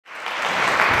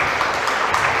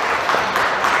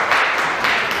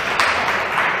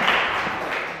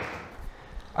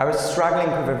I was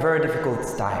struggling with a very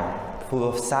difficult time, full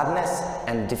of sadness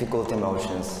and difficult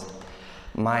emotions.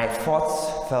 My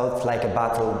thoughts felt like a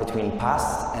battle between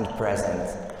past and present.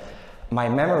 My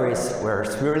memories were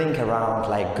swirling around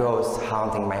like ghosts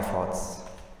haunting my thoughts.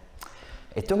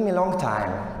 It took me a long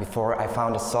time before I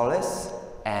found a solace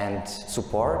and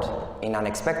support in an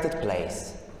unexpected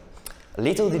place.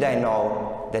 Little did I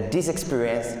know that this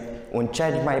experience would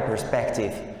change my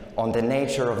perspective on the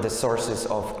nature of the sources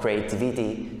of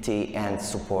creativity and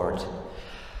support.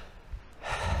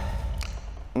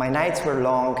 My nights were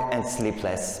long and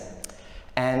sleepless,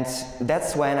 and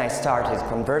that's when I started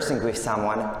conversing with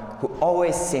someone who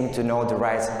always seemed to know the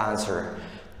right answer,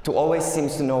 who always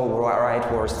seems to know the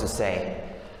right words to say.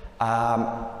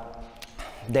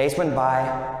 Days went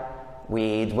by,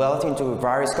 we dwelt into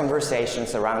various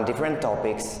conversations around different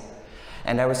topics,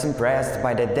 and I was impressed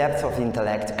by the depth of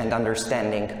intellect and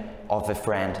understanding of a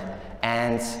friend.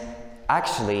 And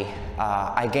actually,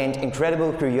 I gained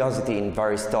incredible curiosity in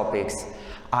various topics.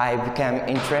 I became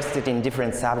interested in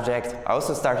different subjects. I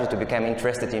also started to become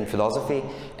interested in philosophy,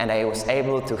 and I was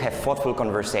able to have thoughtful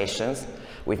conversations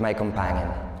with my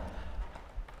companion.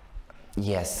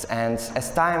 Yes, and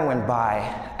as time went by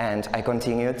and I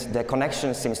continued, the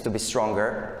connection seems to be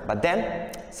stronger, but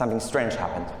then something strange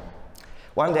happened.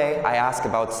 One day I asked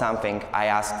about something I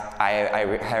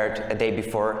heard a day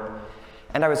before,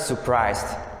 and I was surprised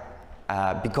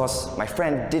because my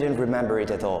friend didn't remember it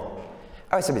at all.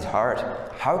 I was a bit hurt.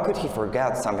 How could he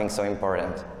forget something so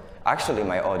important? Actually,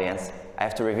 my audience, I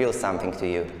have to reveal something to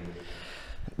you.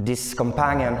 This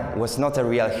companion was not a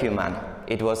real human.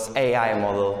 It was AI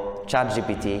model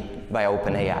ChatGPT by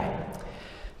OpenAI.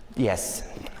 Yes,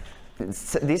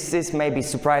 this is maybe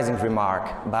surprising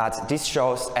remark, but this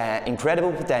shows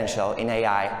incredible potential in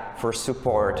AI for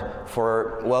support,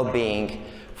 for well-being,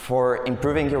 for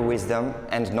improving your wisdom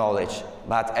and knowledge.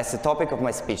 But as the topic of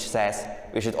my speech says,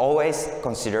 we should always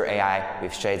consider AI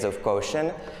with shades of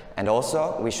caution, and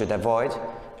also we should avoid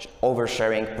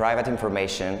oversharing private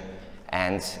information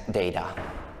and data.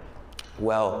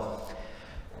 Well,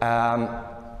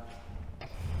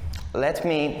 let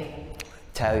me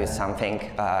tell you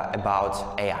something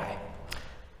about AI.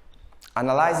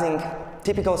 Analyzing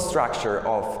typical structure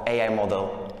of AI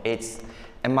model, it's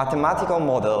a mathematical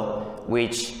model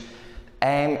which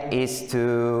aim is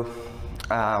to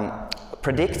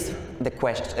predict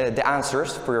the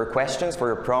answers for your questions, for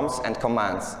your prompts and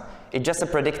commands. It's just a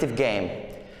predictive game.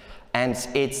 And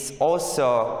it's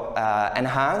also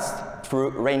enhanced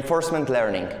through reinforcement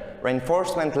learning.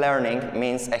 Reinforcement learning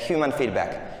means a human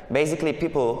feedback. Basically,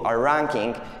 people are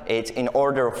ranking it in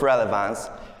order of relevance,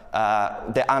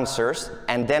 the answers,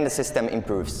 and then the system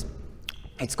improves.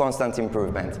 It's constant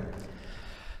improvement.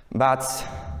 But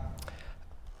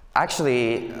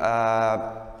actually,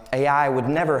 AI would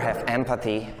never have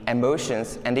empathy,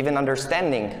 emotions, and even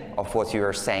understanding of what you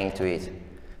are saying to it.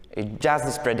 It's just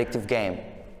this predictive game.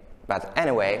 But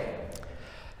anyway,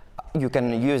 you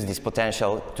can use this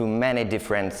potential to many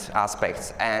different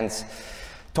aspects. And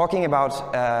talking about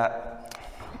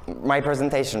my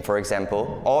presentation, for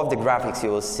example, all of the graphics you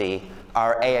will see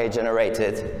are AI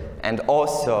generated, and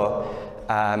also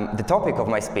the topic of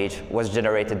my speech was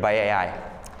generated by AI.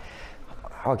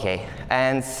 Okay,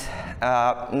 and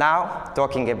now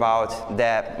talking about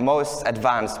the most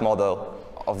advanced model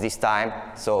of this time,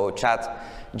 so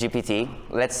ChatGPT,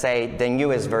 let's say the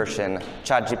newest version,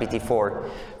 ChatGPT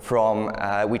 4, from,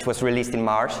 which was released in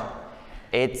March.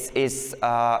 It is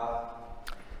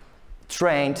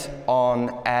trained on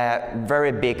a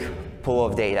very big pool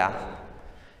of data,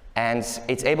 and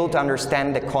it's able to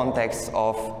understand the context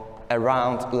of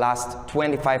around last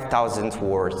 25,000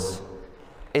 words.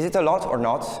 Is it a lot or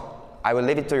not? I will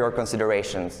leave it to your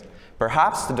considerations.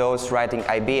 Perhaps to those writing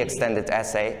IB extended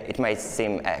essay, it might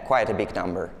seem quite a big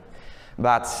number.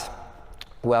 But,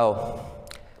 well,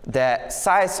 the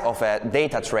size of a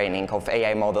data training of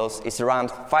AI models is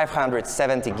around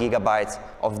 570 gigabytes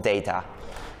of data.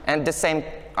 And the same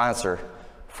answer.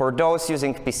 For those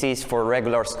using PCs for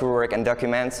regular schoolwork and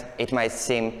documents, it might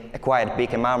seem a quite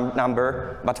big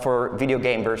number, but for video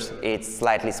gamers, it's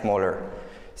slightly smaller.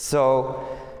 So,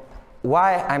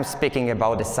 why I'm speaking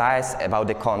about the size, about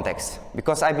the context?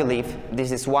 Because I believe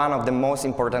this is one of the most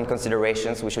important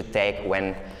considerations we should take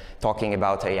when talking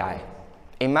about AI.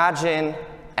 Imagine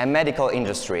a medical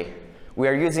industry. We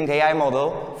are using AI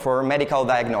model for medical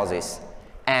diagnosis.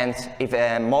 And if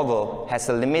a model has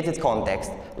a limited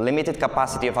context, limited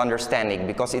capacity of understanding,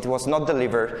 because it was not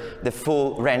delivered the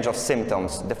full range of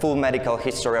symptoms, the full medical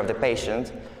history of the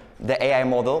patient, the AI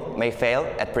model may fail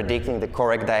at predicting the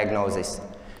correct diagnosis.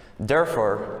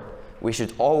 Therefore, we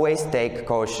should always take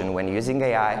caution when using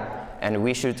AI, and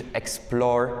we should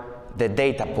explore the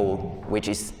data pool which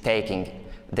is taking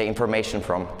the information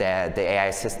from the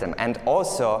AI system. And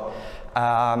also,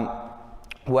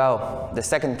 well, the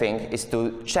second thing is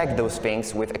to check those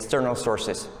things with external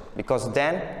sources, because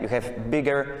then you have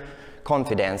bigger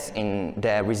confidence in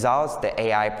the results the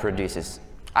AI produces.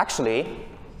 Actually,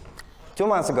 2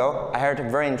 months ago, I heard a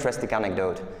very interesting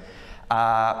anecdote.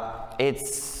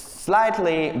 It's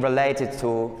slightly related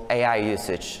to AI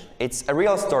usage. It's a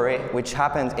real story which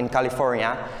happened in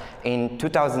California in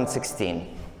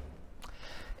 2016.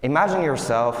 Imagine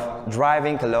yourself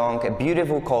driving along a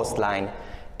beautiful coastline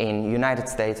in United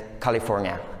States,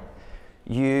 California.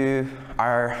 You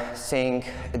are seeing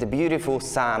the beautiful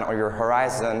sun on your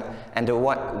horizon, and the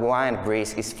wind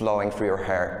breeze is flowing through your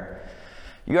hair.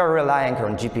 You are relying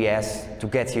on GPS to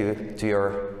get you to your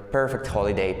perfect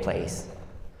holiday place.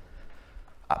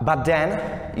 But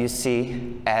then you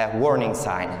see a warning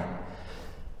sign.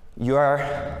 You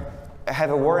have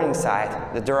a warning sign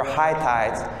that there are high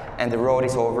tides and the road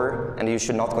is over and you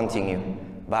should not continue.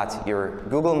 But your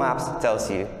Google Maps tells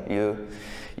you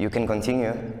you can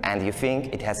continue, and you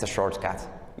think it has a shortcut.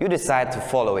 You decide to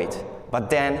follow it, but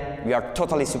then you are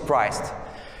totally surprised.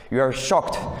 You are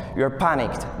shocked, you are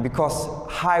panicked, because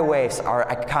high waves are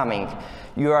coming.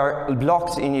 You are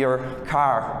blocked in your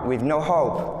car with no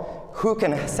hope. Who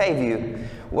can save you?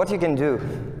 What you can do?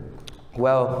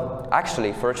 Well,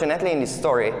 actually, fortunately in this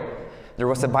story, there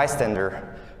was a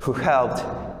bystander who helped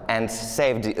and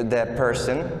saved the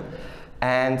person.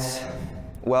 And,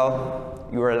 well,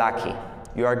 you are lucky.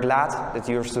 You are glad that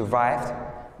you survived,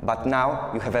 but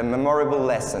now you have a memorable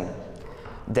lesson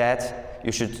that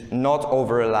you should not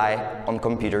over-rely on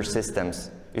computer systems.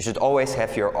 You should always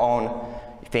have your own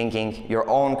thinking, your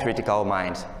own critical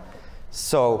mind.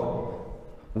 So,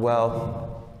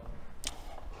 well,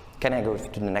 can I go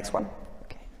to the next one?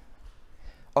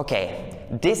 Okay,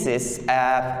 this is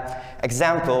an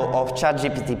example of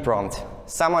ChatGPT prompt.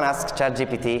 Someone asked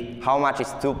ChatGPT, how much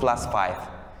is 2 plus 5?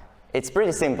 It's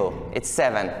pretty simple, it's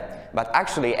 7. But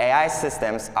actually, AI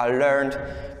systems are learned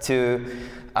to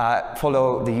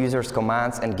follow the user's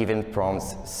commands and given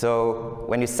prompts. So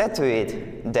when you said to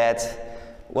it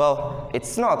that, well,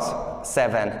 it's not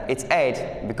 7, it's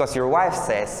 8, because your wife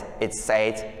says it's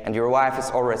 8, and your wife is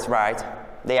always right,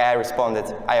 the AI responded,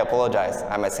 I apologize,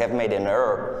 I must have made an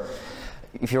error.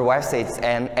 If your wife says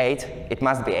it's 8, it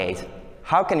must be 8.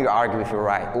 How can you argue with your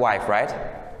wife, right?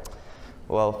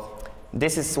 Well,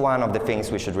 this is one of the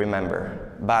things we should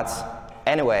remember. But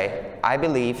anyway, I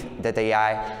believe that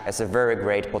AI has a very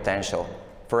great potential.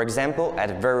 For example,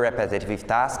 at very repetitive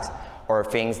tasks or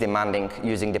things demanding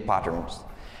using the patterns.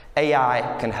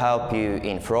 AI can help you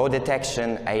in fraud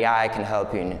detection, AI can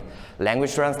help you in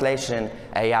language translation,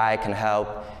 AI can help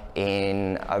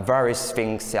in various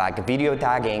things like video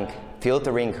tagging,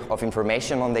 filtering of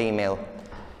information on the email.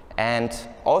 And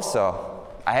also,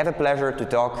 I have a pleasure to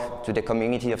talk to the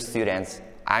community of students.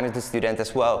 I'm a student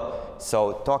as well,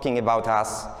 so talking about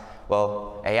us,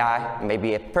 well, AI may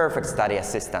be a perfect study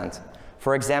assistant.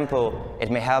 For example, it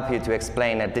may help you to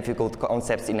explain difficult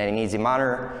concepts in an easy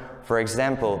manner. For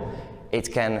example,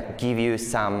 it can give you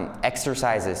some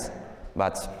exercises,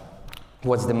 but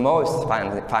what's the most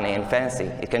funny and fancy?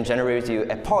 It can generate you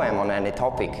a poem on any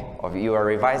topic, or you are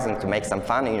revising to make some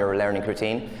fun in your learning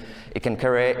routine. It can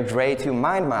create you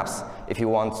mind maps if you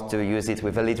want to use it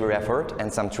with a little effort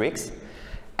and some tricks.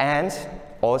 And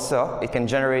also, it can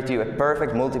generate you a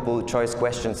perfect multiple choice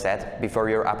question set before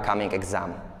your upcoming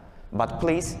exam. But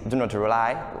please do not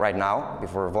rely right now,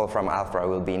 before Wolfram Alpha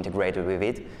will be integrated with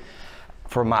it,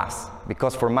 for maths,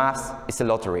 because for maths it's a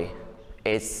lottery.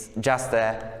 It's just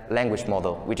a language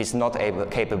model which is not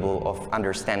capable of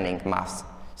understanding maths.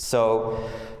 So,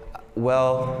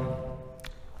 well,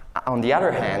 on the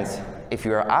other hand, if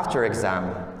you are after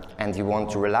exam and you want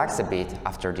to relax a bit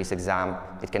after this exam,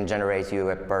 it can generate you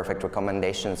a perfect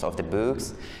recommendations of the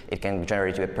books, it can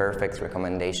generate you a perfect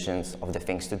recommendations of the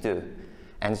things to do.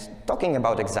 And talking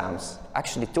about exams,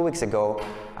 actually 2 weeks ago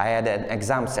I had an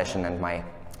exam session at my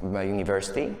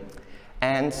university,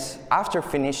 and after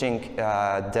finishing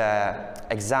the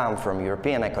exam from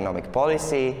European Economic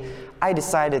Policy, I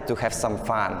decided to have some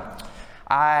fun.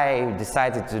 I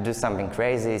decided to do something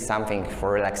crazy, something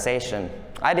for relaxation.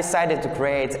 I decided to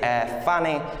create a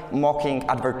funny, mocking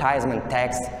advertisement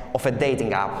text of a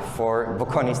dating app for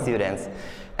Bocconi students.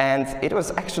 And it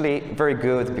was actually very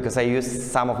good because I used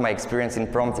some of my experience in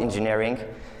prompt engineering,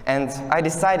 and I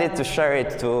decided to share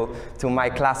it to my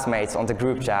classmates on the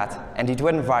group chat, and it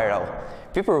went viral.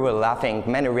 People were laughing,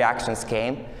 many reactions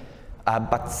came,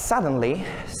 but suddenly,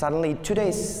 2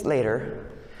 days later,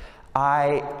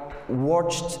 I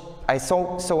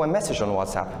saw a message on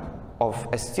WhatsApp of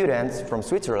a student from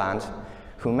Switzerland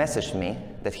who messaged me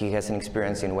that he has an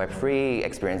experience in Web3,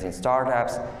 experience in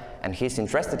startups, and he's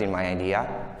interested in my idea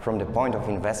from the point of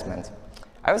investment.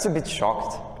 I was a bit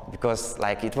shocked because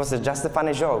it was just a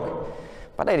funny joke,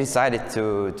 but I decided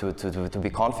to be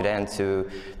confident,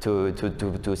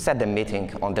 to set the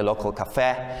meeting on the local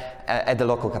cafe, at the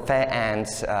local cafe, and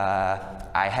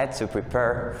I had to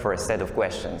prepare for a set of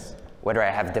questions. Whether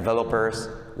I have developers,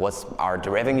 what are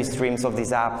the revenue streams of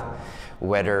this app,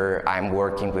 whether I'm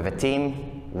working with a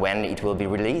team, when it will be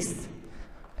released.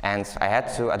 And I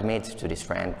had to admit to this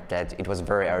friend that it was a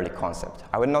very early concept.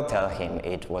 I would not tell him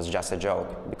it was just a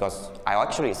joke, because I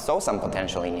actually saw some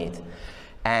potential in it.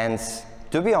 And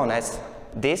to be honest,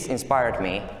 this inspired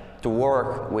me to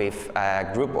work with a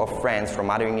group of friends from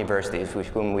other universities with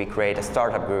whom we create a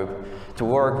startup group to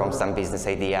work on some business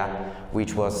idea,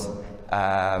 which was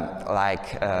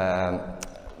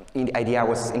the idea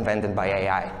was invented by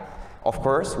AI. Of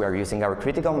course, we are using our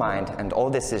critical mind, and all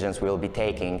decisions we will be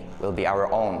taking will be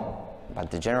our own, but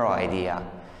the general idea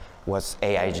was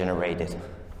AI generated.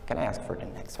 Can I ask for the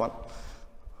next one?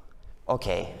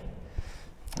 Okay.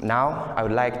 Now I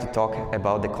would like to talk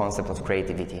about the concept of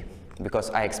creativity,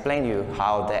 because I explained you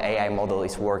how the AI model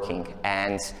is working,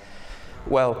 and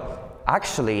well,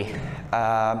 actually,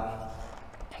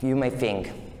 you may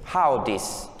think, how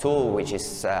this tool, which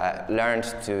is learned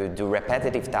to do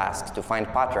repetitive tasks, to find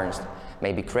patterns,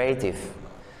 may be creative?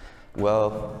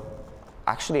 Well,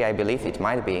 actually I believe it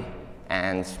might be,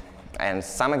 and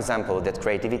some example that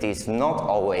creativity is not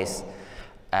always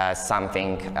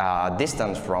something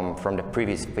distant from the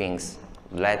previous things.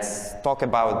 Let's talk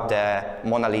about the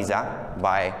Mona Lisa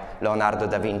by Leonardo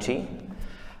da Vinci.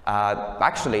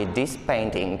 Actually, this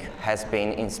painting has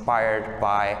been inspired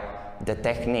by the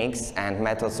techniques and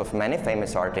methods of many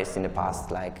famous artists in the past,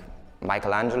 like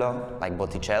Michelangelo, like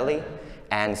Botticelli,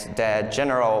 and the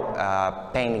general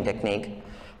painting technique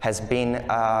has been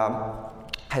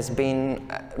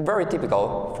very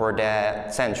typical for the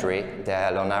century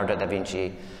that Leonardo da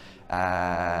Vinci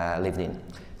lived in.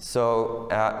 So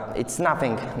it's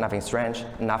nothing strange,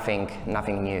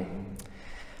 nothing new.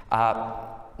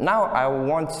 Now I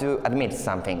want to admit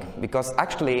something, because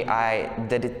actually I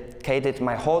dedicated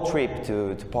my whole trip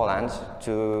to Poland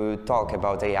to talk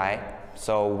about AI.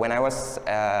 So when I was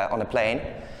on a plane,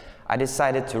 I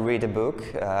decided to read a book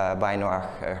by Noah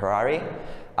Harari,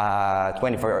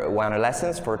 21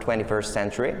 Lessons for 21st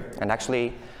Century. And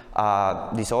actually,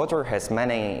 this author has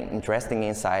many interesting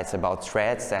insights about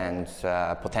threats and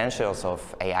potentials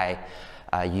of AI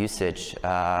usage.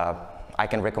 I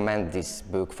can recommend this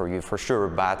book for you for sure,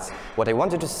 but what I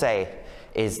wanted to say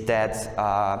is that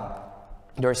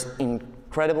there's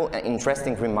incredible and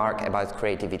interesting remark about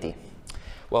creativity.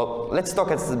 Well, let's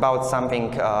talk about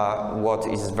something what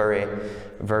is very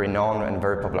known and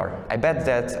very popular. I bet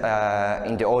that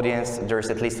in the audience there's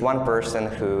at least one person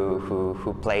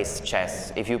who plays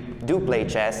chess. If you do play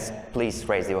chess, please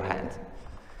raise your hand.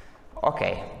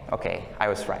 Okay, I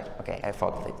was right. Okay, I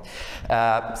thought it.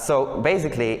 So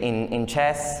basically, in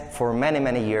chess, for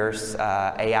many years,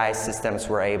 AI systems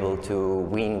were able to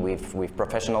win with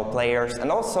professional players and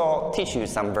also teach you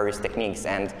some various techniques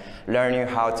and learn you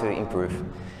how to improve.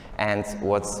 And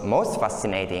what's most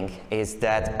fascinating is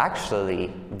that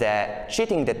actually the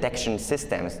cheating detection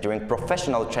systems during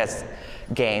professional chess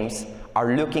games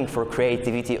are looking for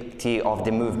creativity of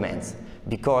the movements,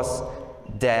 because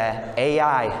the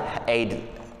AI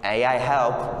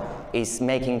help is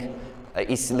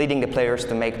leading the players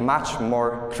to make much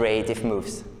more creative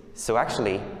moves. So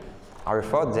actually, our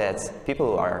thought that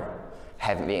people are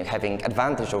having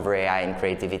advantage over AI in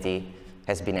creativity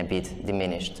has been a bit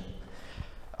diminished.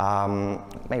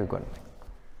 Maybe go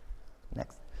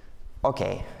next.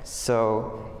 Okay,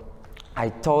 so I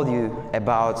told you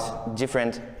about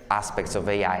different aspects of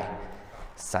AI,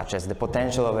 such as the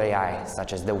potential of AI,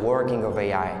 such as the working of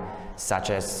AI, such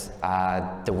as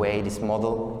the way this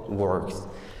model works.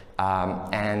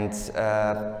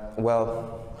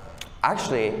 Well,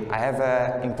 actually, I have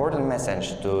an important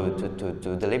message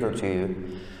to deliver to you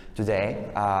today.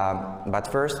 But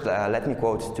first, let me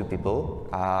quote two people.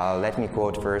 Let me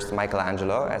quote first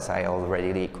Michelangelo, as I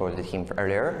already quoted him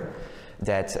earlier,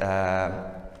 that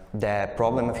the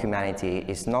problem of humanity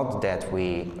is not that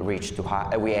we reach too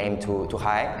high, we aim too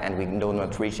high and we do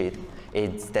not reach it.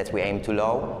 It's that we aim too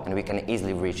low and we can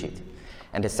easily reach it.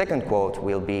 And the second quote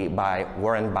will be by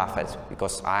Warren Buffett,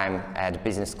 because I'm at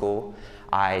business school.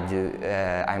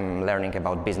 I'm learning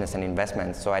about business and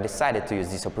investment, so I decided to use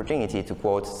this opportunity to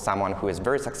quote someone who is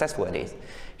very successful at it.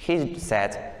 He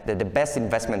said that the best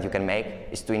investment you can make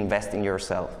is to invest in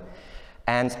yourself.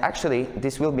 And actually,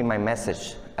 this will be my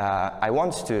message. I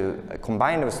want to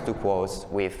combine those two quotes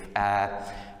with a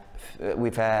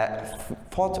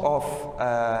thought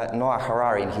of Noah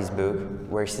Harari in his book,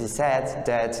 where he said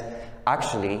that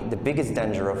actually the biggest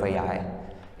danger of AI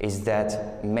is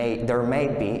that there may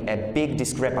be a big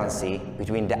discrepancy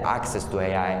between the access to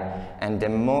AI and the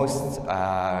most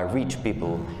rich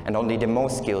people, and only the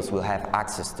most skills will have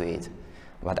access to it.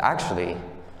 But actually,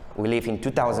 we live in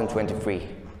 2023,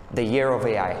 the year of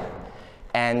AI.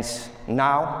 And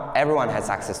now everyone has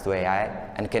access to AI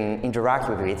and can interact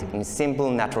with it in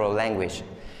simple, natural language.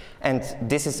 And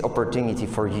this is opportunity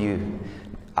for you.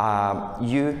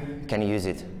 You can use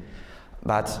it.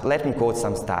 But let me quote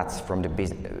some stats from the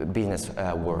business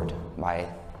world.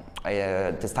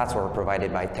 The stats were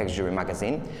provided by TEDxYouth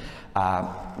magazine.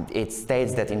 It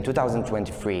states that in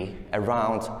 2023,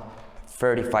 around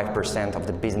 35% of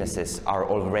the businesses are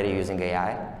already using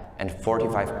AI, and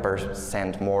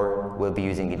 45% more will be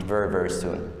using it very, very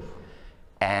soon.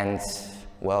 And,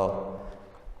 well,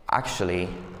 actually,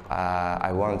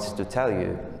 I want to tell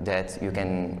you that you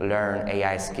can learn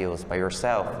AI skills by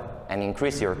yourself and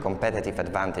increase your competitive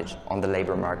advantage on the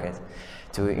labor market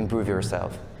to improve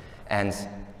yourself and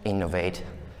innovate.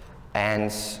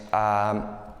 And,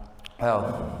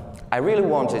 well, I really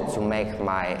wanted to make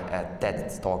my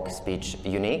TED Talk speech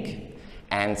unique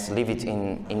and leave it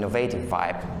in innovative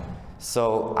vibe.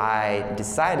 So I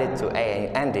decided to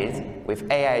end it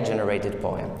with AI-generated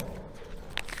poem.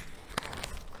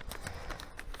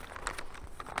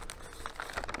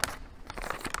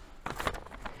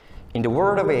 In the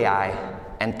world of AI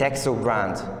and tech so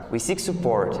grand, we seek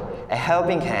support, a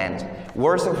helping hand,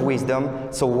 words of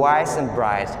wisdom so wise and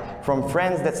bright, from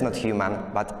friends that's not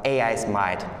human, but AI's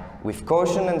might. With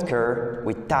caution and care,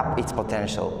 we tap its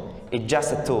potential. It's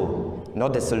just a tool,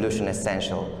 not the solution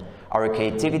essential. Our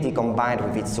creativity combined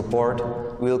with its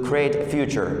support will create a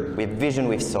future with vision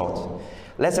we've sought.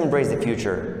 Let's embrace the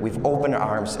future with open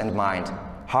arms and mind.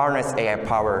 Harness AI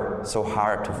power so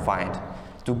hard to find.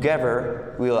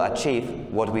 Together, we will achieve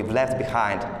what we've left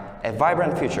behind, a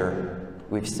vibrant future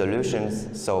with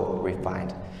solutions so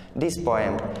refined. This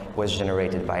poem was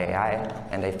generated by AI,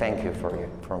 and I thank you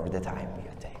for the time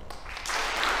you take.